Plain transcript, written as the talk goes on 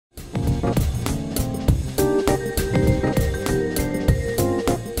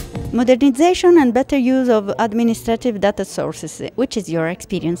Modernization and better use of administrative data sources. Which is your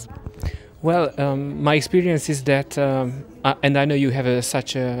experience? Well, my experience is that, and I know you have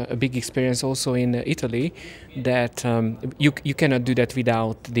such a big experience also in Italy, that you cannot do that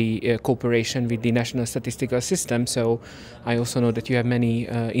without the cooperation with the national statistical system. So I also know that you have many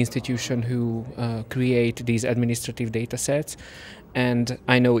institutions who create these administrative data sets. And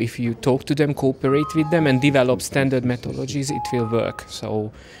I know if you talk to them, cooperate with them, and develop standard methodologies, it will work.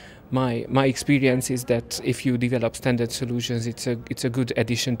 So my experience is that if you develop standard solutions, it's a good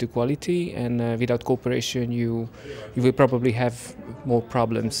addition to quality, and without cooperation you will probably have more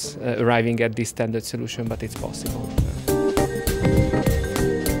problems arriving at this standard solution, but it's possible.